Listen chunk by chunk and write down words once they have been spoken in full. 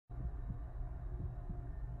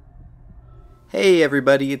Hey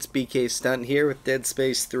everybody, it's Bkstunt here with Dead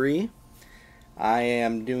Space 3. I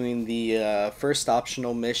am doing the first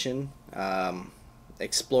optional mission,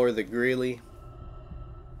 explore the Greely,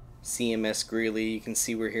 CMS Greely. You can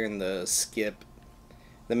see we're here in the skip.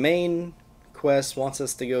 The main quest wants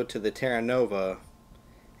us to go to the Terra Nova.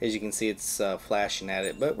 As you can see, it's flashing at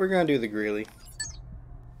it, but we're going to do the Greely,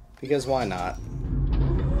 because why not?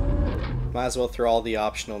 Might as well throw all the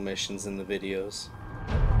optional missions in the videos.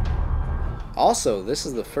 Also, this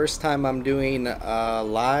is the first time I'm doing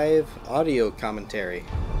live audio commentary.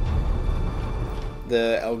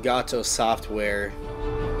 The Elgato software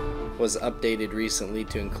was updated recently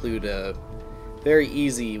to include a very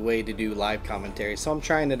easy way to do live commentary, so I'm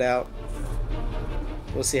trying it out.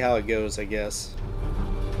 We'll see how it goes, I guess.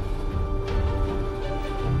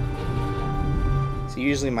 So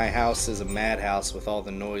usually my house is a madhouse with all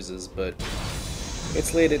the noises, but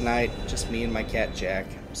it's late at night, just me and my cat Jack,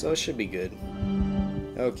 so it should be good.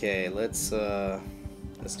 Okay, let's do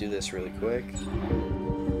this really quick.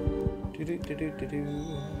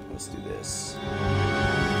 Let's do this.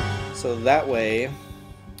 So that way,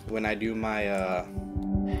 when I do my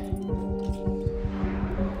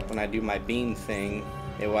beam thing,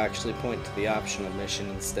 it will actually point to the optional mission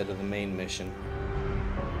instead of the main mission.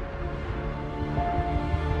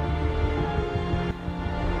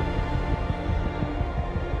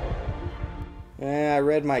 I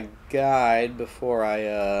read my guide before I,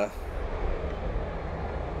 well,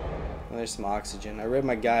 there's some oxygen. I read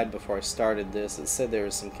my guide before I started this. It said there were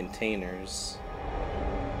some containers.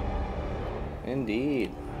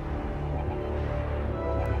 Indeed.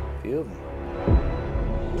 A few of them.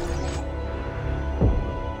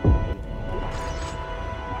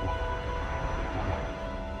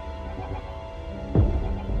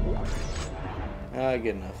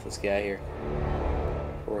 Good enough. Let's get out of here.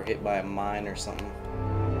 Or hit by a mine or something.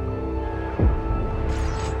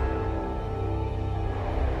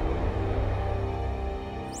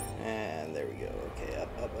 And there we go. Okay,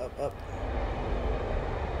 up.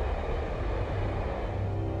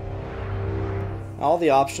 All the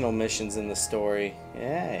optional missions in the story.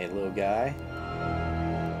 Hey, little guy.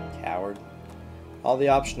 Coward. All the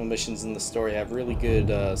optional missions in the story have really good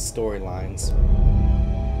storylines.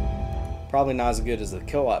 Probably not as good as the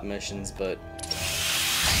co-op missions, but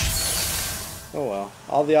oh well.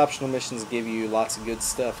 All the optional missions give you lots of good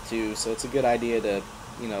stuff too, so it's a good idea to,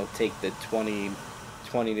 you know, take the 20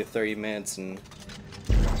 to 30 minutes and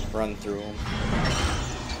run through them.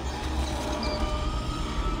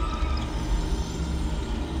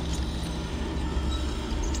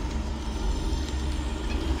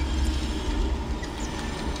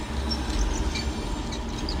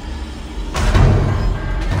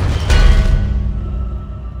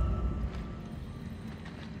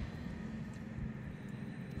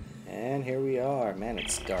 And here we are. Man,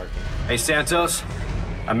 it's dark. Hey, Santos.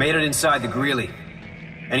 I made it inside the Greely.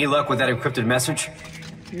 Any luck with that encrypted message?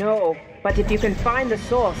 No, but if you can find the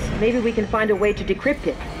source, maybe we can find a way to decrypt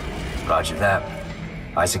it. Roger that.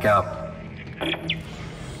 Isaac out.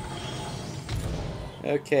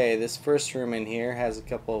 Okay, this first room in here has a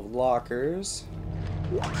couple of lockers.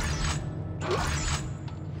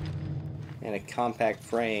 And a compact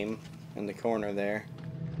frame in the corner there.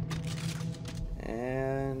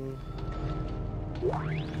 And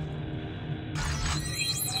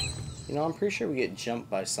you know, I'm pretty sure we get jumped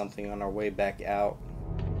by something on our way back out.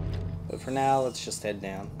 But for now, let's just head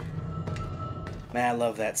down. Man, I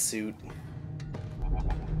love that suit.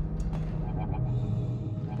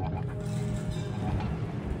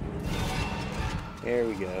 There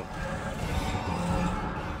we go.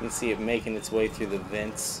 You can see it making its way through the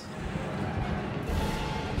vents.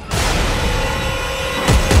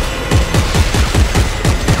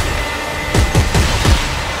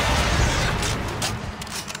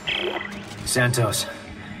 Santos.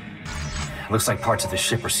 Looks like parts of the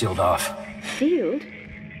ship are sealed off. Sealed?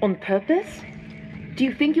 On purpose? Do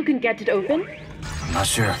you think you can get it open? I'm not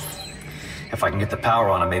sure. If I can get the power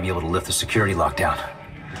on, I may be able to lift the security lockdown.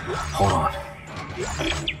 Hold on.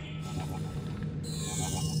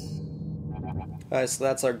 Alright, so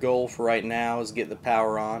that's our goal for right now, is get the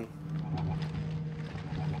power on.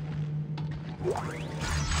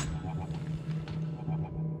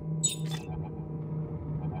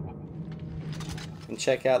 And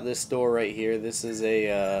check out this door right here. This is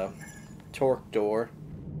a torque door.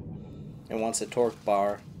 It wants a torque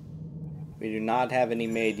bar. We do not have any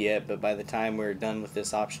made yet, but by the time we're done with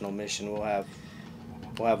this optional mission, we'll have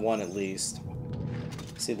one at least.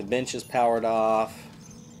 See, the bench is powered off.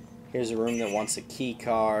 Here's a room that wants a key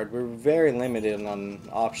card. We're very limited on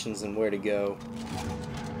options and where to go.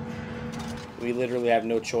 we literally have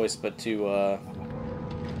no choice but to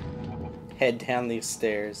head down these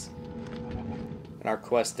stairs in our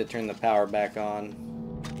quest to turn the power back on.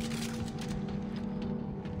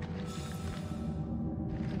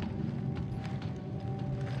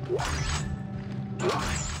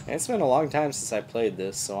 It's been a long time since I played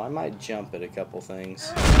this, so I might jump at a couple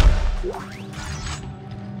things.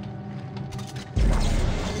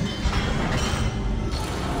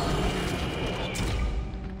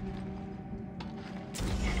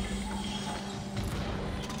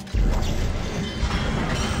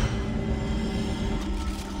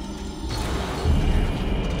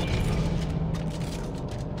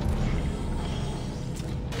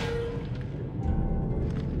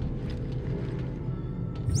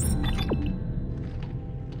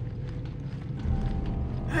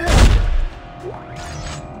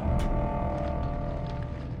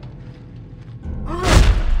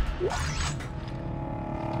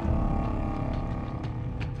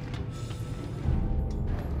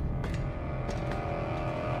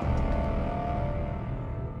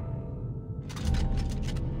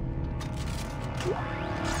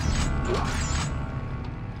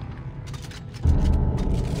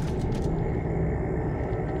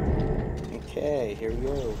 Okay, here we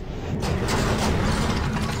go.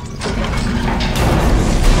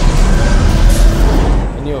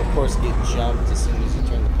 And you, of course, get jumped as soon as you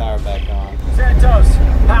turn the power back on. Santos,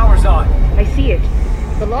 power's on. I see it.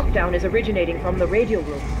 The lockdown is originating from the radio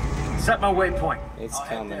room. Set my waypoint. It's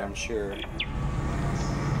coming, I'm sure.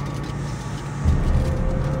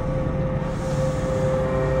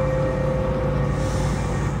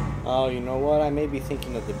 Oh, you know what? I may be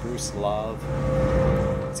thinking of the Bruce Love.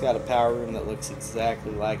 It's got a power room that looks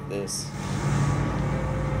exactly like this.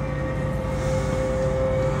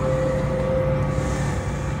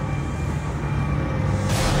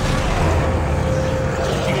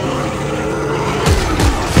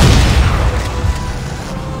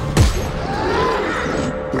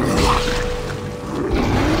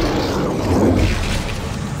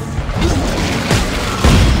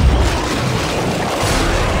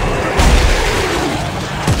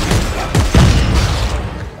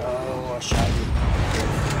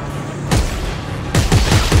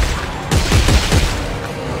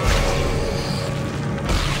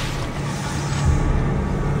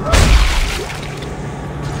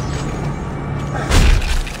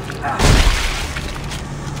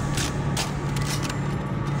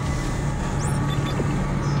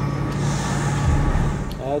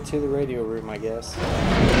 To the radio room, I guess.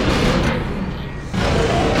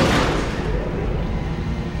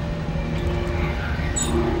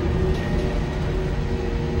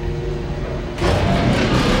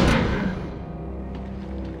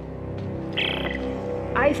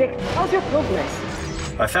 Isaac, how's your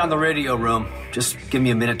progress? I found the radio room. Just give me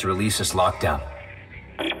a minute to release this lockdown.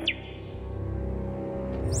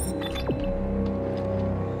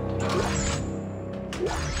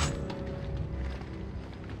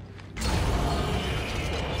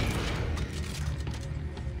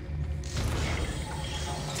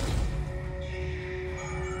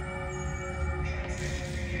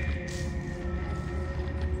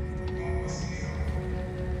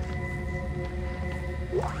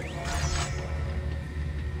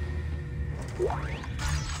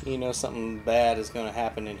 You know something bad is going to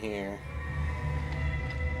happen in here.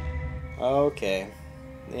 Okay.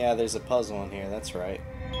 Yeah, there's a puzzle in here, that's right.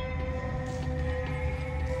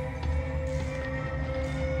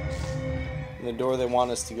 The door they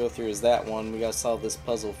want us to go through is that one. We gotta solve this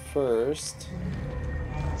puzzle first.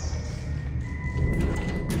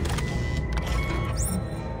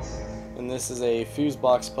 And this is a fuse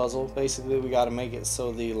box puzzle. Basically, we gotta make it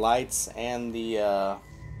so the lights and the,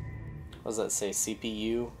 what does that say,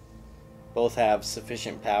 CPU, both have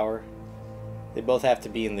sufficient power. They both have to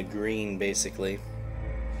be in the green, basically.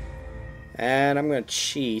 And I'm gonna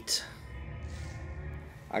cheat.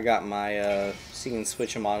 I got my, so you can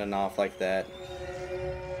switch them on and off like that.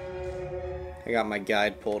 I got my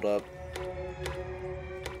guide pulled up.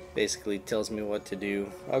 Basically tells me what to do.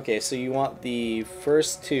 Okay, so you want the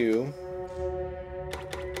first two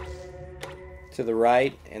to the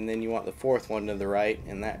right, and then you want the fourth one to the right,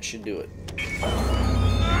 and that should do it.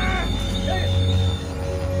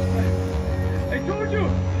 I told you!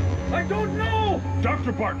 I don't know!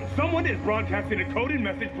 Dr. Barton, someone is broadcasting a coded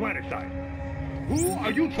message planetside. Who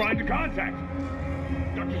are you trying to contact?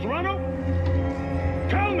 Dr. Serrano?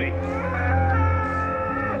 Tell me!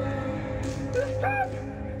 Stop!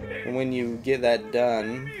 And when you get that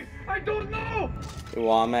done, I don't know! it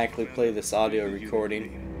will automatically play this audio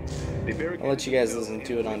recording. I'll let you guys listen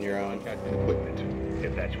to it on your own.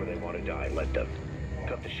 If that's where they want to die, let them.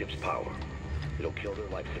 Cut the ship's power. It'll kill their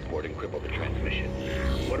life support and cripple the transmission.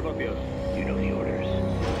 What about the others? You know the orders.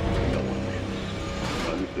 No one lives.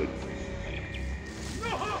 Understood.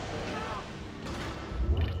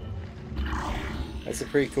 That's a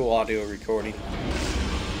pretty cool audio recording.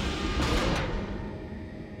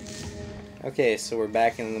 Okay, so we're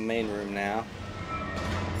back in the main room now.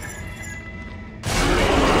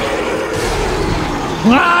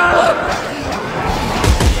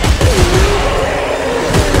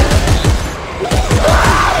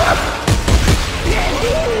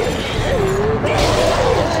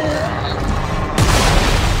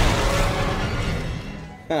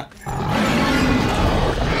 Huh.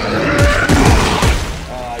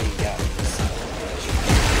 Oh, you got this.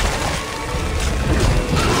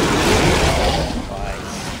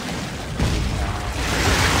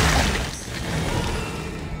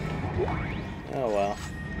 Oh well.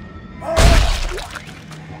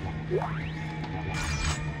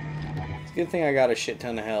 It's a good thing I got a shit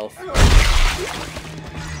ton of health.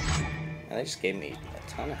 And they just gave me a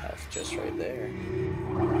ton of health just right there.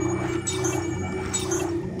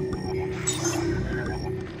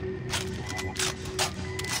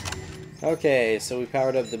 Okay, so we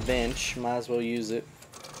powered up the bench. Might as well use it.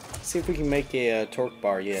 See if we can make a torque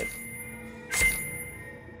bar yet.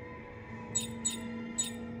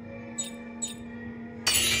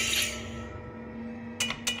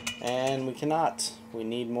 And we cannot. We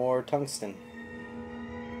need more tungsten.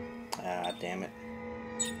 Ah, damn it.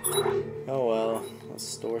 Oh well, let's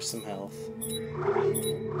store some health.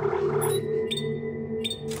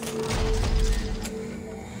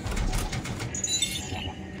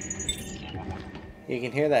 You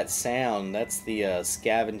can hear that sound. That's the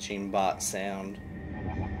scavenging bot sound.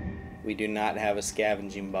 We do not have a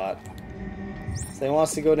scavenging bot. So he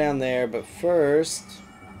wants to go down there, but first,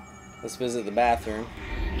 let's visit the bathroom.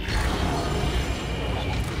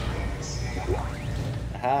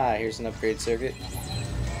 Aha, here's an upgrade circuit.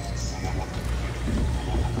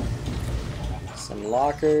 Some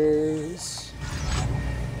lockers.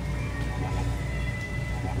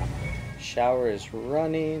 Shower is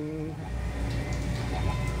running.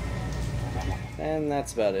 And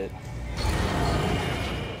that's about it.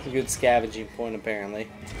 It's a good scavenging point, apparently.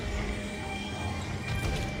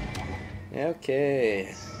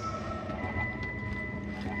 Okay.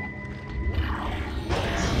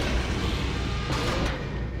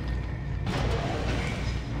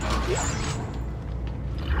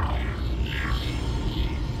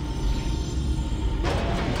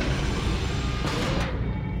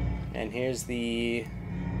 And here's the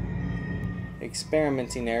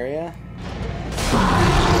experimenting area.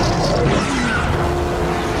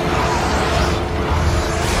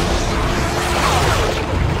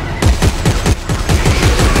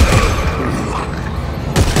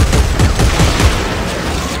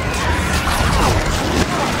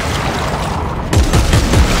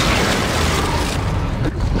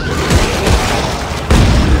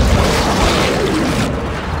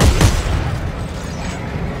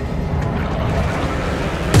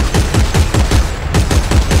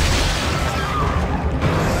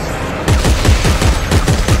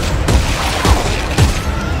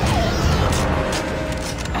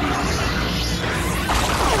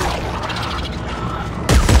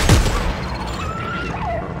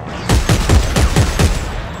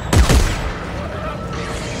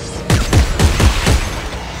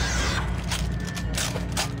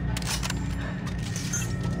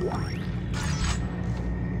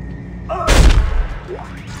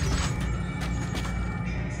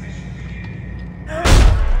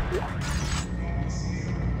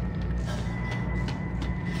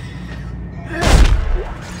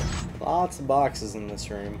 Lots of boxes in this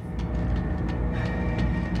room.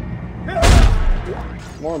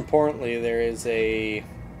 More importantly, there is a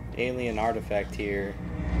alien artifact here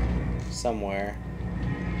somewhere.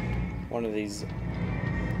 One of these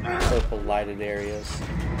purple lighted areas.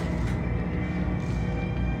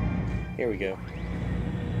 Here we go.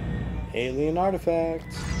 Alien artifact.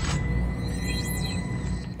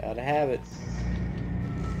 Gotta have it.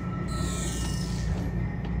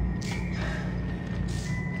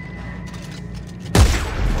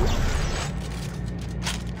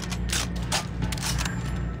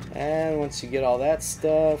 And once you get all that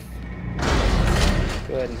stuff,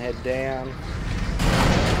 go ahead and head down.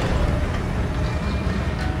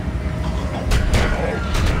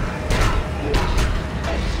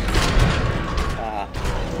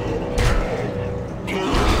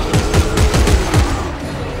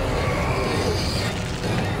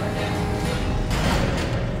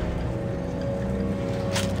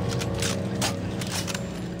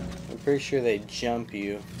 I'm pretty sure they jump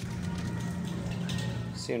you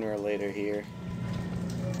sooner or later here.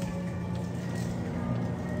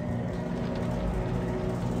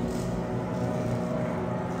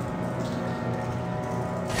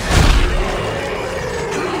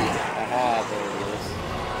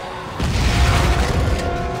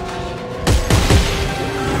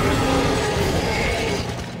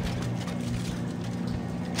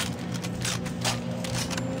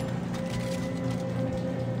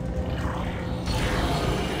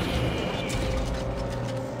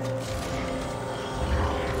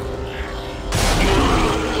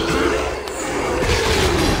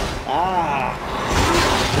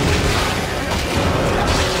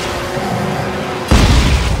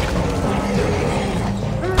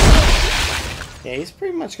 Yeah, he's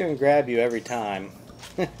pretty much going to grab you every time.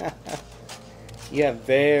 You have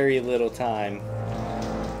very little time.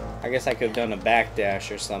 I guess I could have done a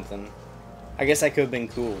backdash or something. I guess I could have been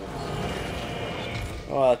cool.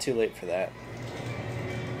 Well, too late for that.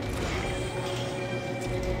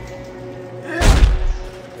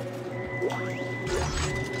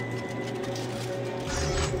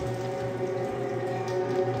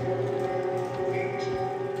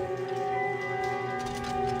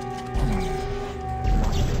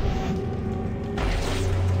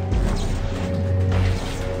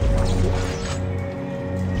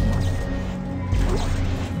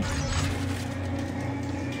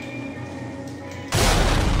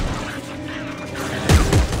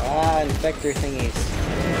 Infector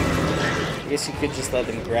thingies. I guess you could just let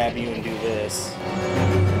them grab you and do this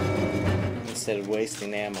instead of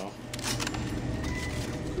wasting ammo.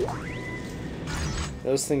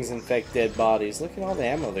 Those things infect dead bodies. Look at all the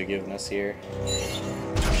ammo they're giving us here.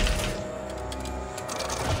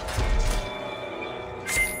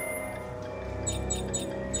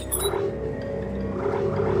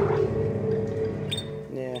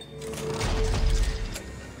 Yeah.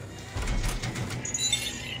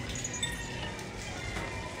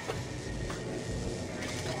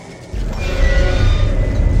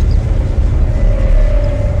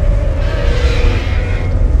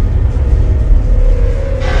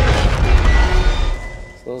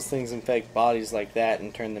 Those things infect bodies like that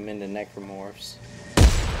and turn them into necromorphs.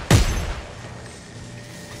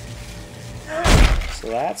 So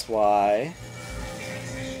that's why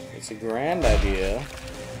it's a grand idea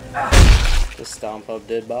to stomp up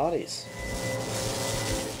dead bodies.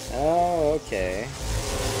 Oh, okay.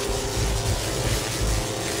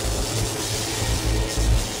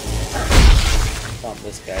 Stomp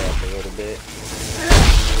this guy up a little bit.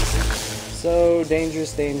 So,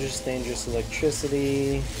 dangerous, dangerous, dangerous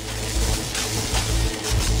electricity.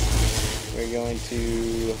 We're going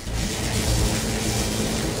to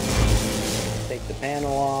take the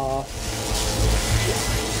panel off,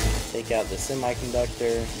 take out the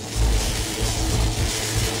semiconductor.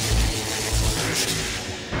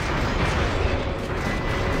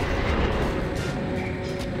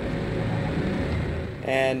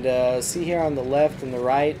 And see here on the left and the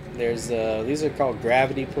right, there's these are called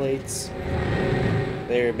gravity plates.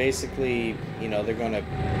 They're basically, you know, they're going to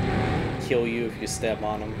kill you if you step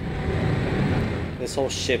on them. This whole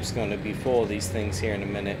ship's going to be full of these things here in a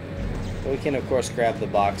minute. But we can, of course, grab the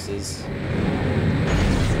boxes.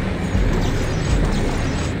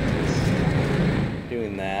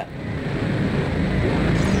 Doing that.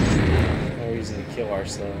 No reason to kill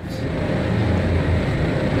ourselves.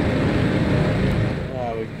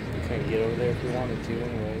 We couldn't get over there if we wanted to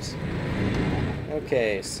anyways.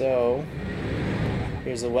 Okay, so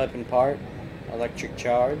here's a weapon part. Electric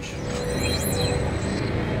charge.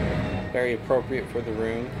 Very appropriate for the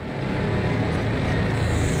room.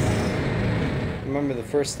 Remember the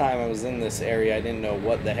first time I was in this area, I didn't know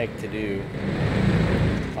what the heck to do.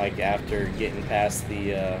 Like after getting past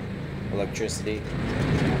the electricity.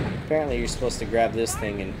 Apparently you're supposed to grab this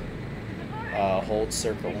thing and hold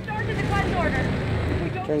circle.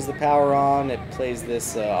 Turns the power on, it plays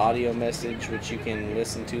this audio message which you can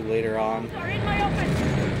listen to later on.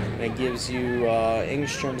 And it gives you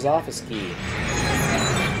Engstrom's office key,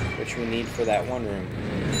 which we need for that one room.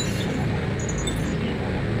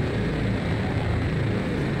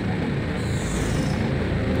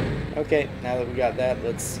 Okay, now that we got that,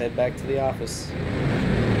 let's head back to the office.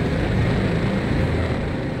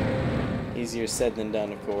 Easier said than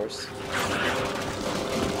done, of course.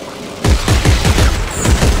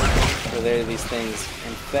 So there are these things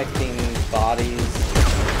infecting bodies.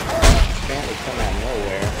 Apparently come out of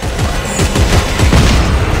nowhere.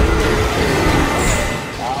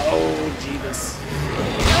 Oh, Jesus.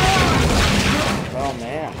 Oh,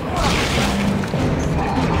 man.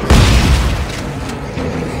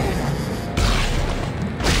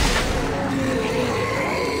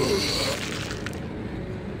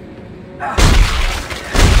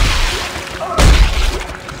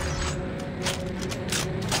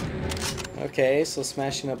 Okay, so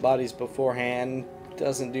smashing up bodies beforehand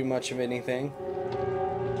doesn't do much of anything.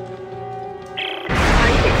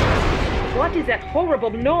 What is that horrible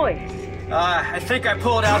noise? I think I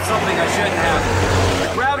pulled out something I shouldn't have.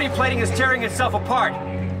 The gravity plating is tearing itself apart.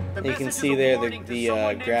 You can see there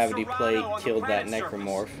the gravity plate killed that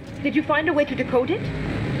necromorph. Did you find a way to decode it?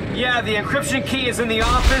 Yeah, the encryption key is in the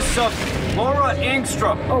office of Laura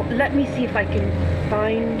Engstrom. Oh, let me see if I can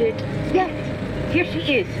find it. Yes, here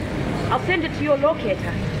she is. I'll send it to your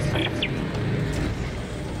locator.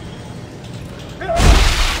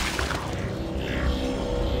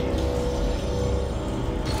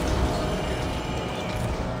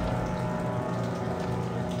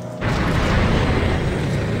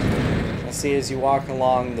 see, as you walk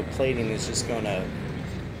along, the plating is just going to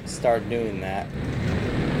start doing that.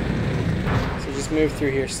 So just move through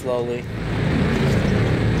here slowly.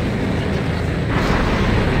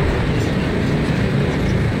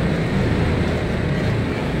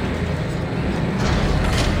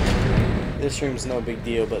 This room's no big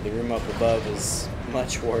deal, but the room up above is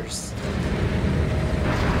much worse.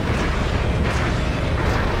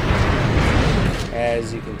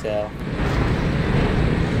 As you can tell.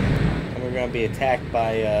 And we're going to be attacked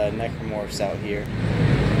by necromorphs out here.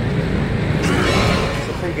 It's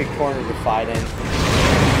a pretty good corner to fight in.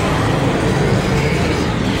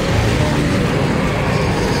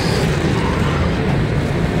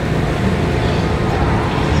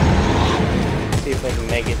 See if they can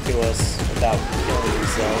make it to us without killing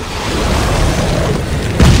themselves.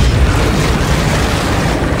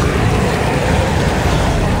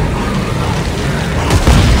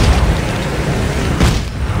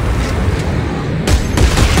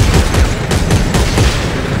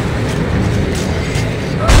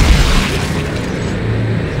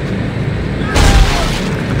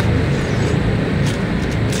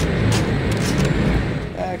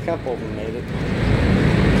 A couple of them made it.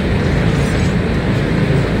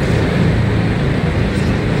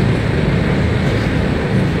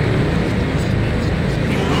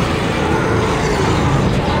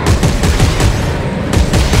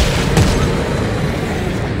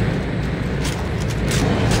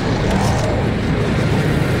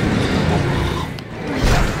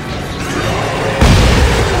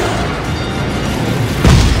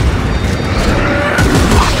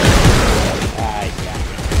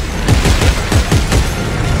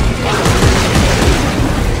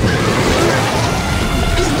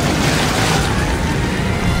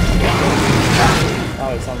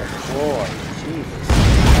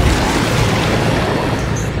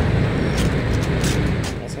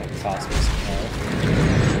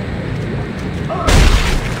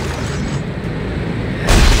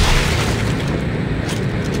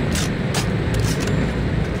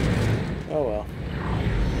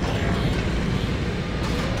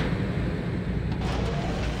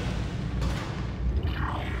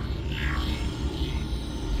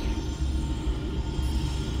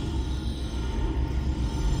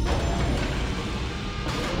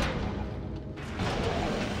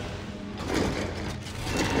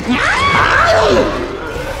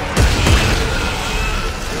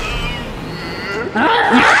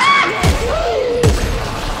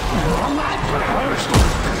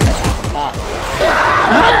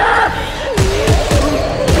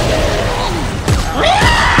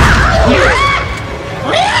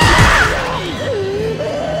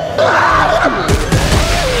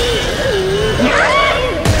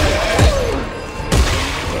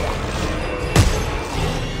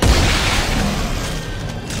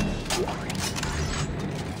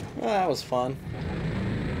 That was fun.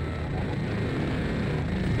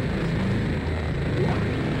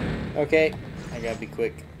 Okay, I gotta be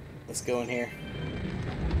quick. Let's go in here.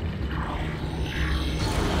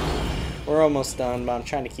 We're almost done, but I'm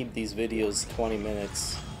trying to keep these videos 20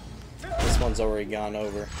 minutes. This one's already gone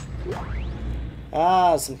over.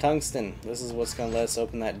 Ah, some tungsten. This is what's gonna let us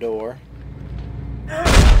open that door.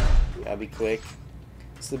 Gotta be quick.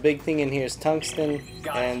 So the big thing in here is tungsten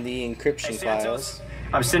and the encryption files.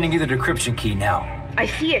 I'm sending you the decryption key now. I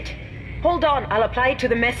see it. Hold on, I'll apply it to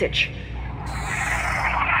the message.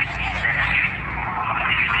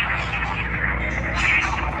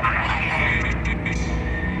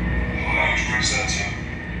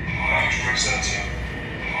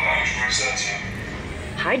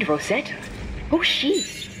 Hide Rosetta? Who's she?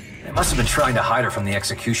 They must have been trying to hide her from the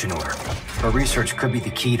execution order. Her research could be the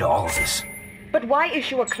key to all of this. But why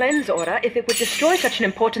issue a cleanse order if it would destroy such an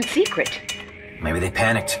important secret? Maybe they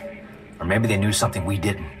panicked. Or maybe they knew something we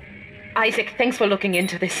didn't. Isaac, thanks for looking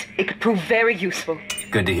into this. It could prove very useful.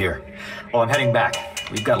 Good to hear. Well, I'm heading back.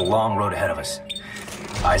 We've got a long road ahead of us.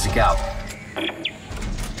 Isaac out.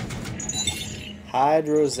 Hide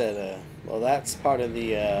Rosetta. Well, that's part of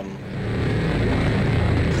the,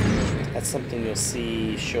 that's something you'll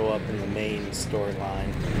see show up in the main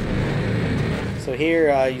storyline. So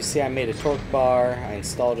here, you see I made a torque bar. I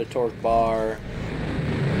installed a torque bar.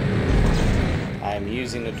 I'm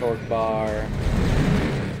using a torque bar.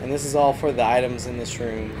 And this is all for the items in this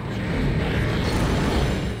room.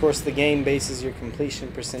 Of course, the game bases your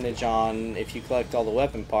completion percentage on if you collect all the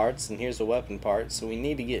weapon parts, and here's a weapon part, so we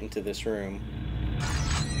need to get into this room.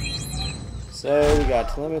 So we got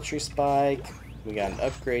telemetry spike, we got an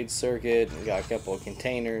upgrade circuit, we got a couple of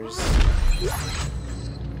containers.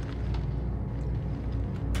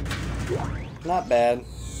 Not bad.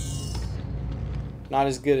 Not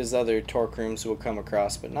as good as other torque rooms we'll come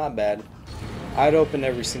across, but not bad. I'd open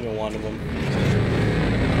every single one of them.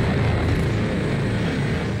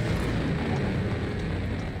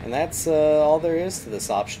 And that's all there is to this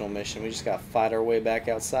optional mission. We just gotta fight our way back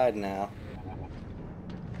outside now.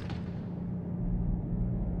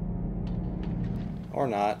 Or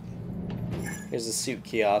not. Here's a suit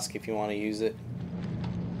kiosk if you want to use it.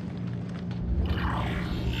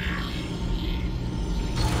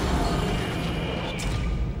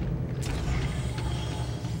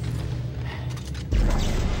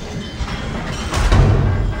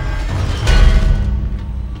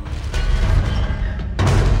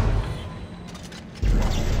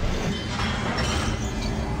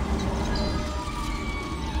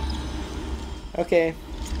 Okay.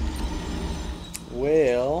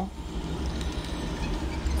 Well,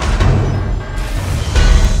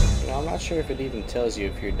 I'm not sure if it even tells you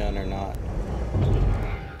if you're done or not.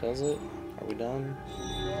 Does it? Are we done?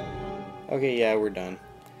 Okay, yeah, we're done.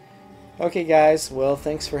 Okay, guys, well,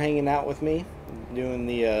 thanks for hanging out with me, doing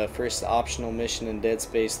the first optional mission in Dead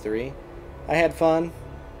Space 3. I had fun.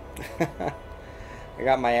 I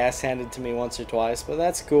got my ass handed to me once or twice, but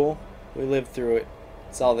that's cool. We lived through it.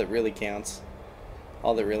 It's all that really counts.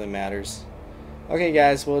 All that really matters. Okay,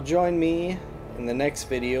 guys, well, join me in the next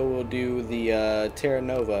video. We'll do the Terra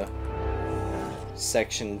Nova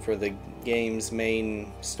section for the game's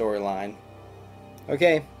main storyline.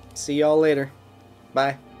 Okay, see y'all later.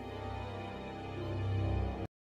 Bye.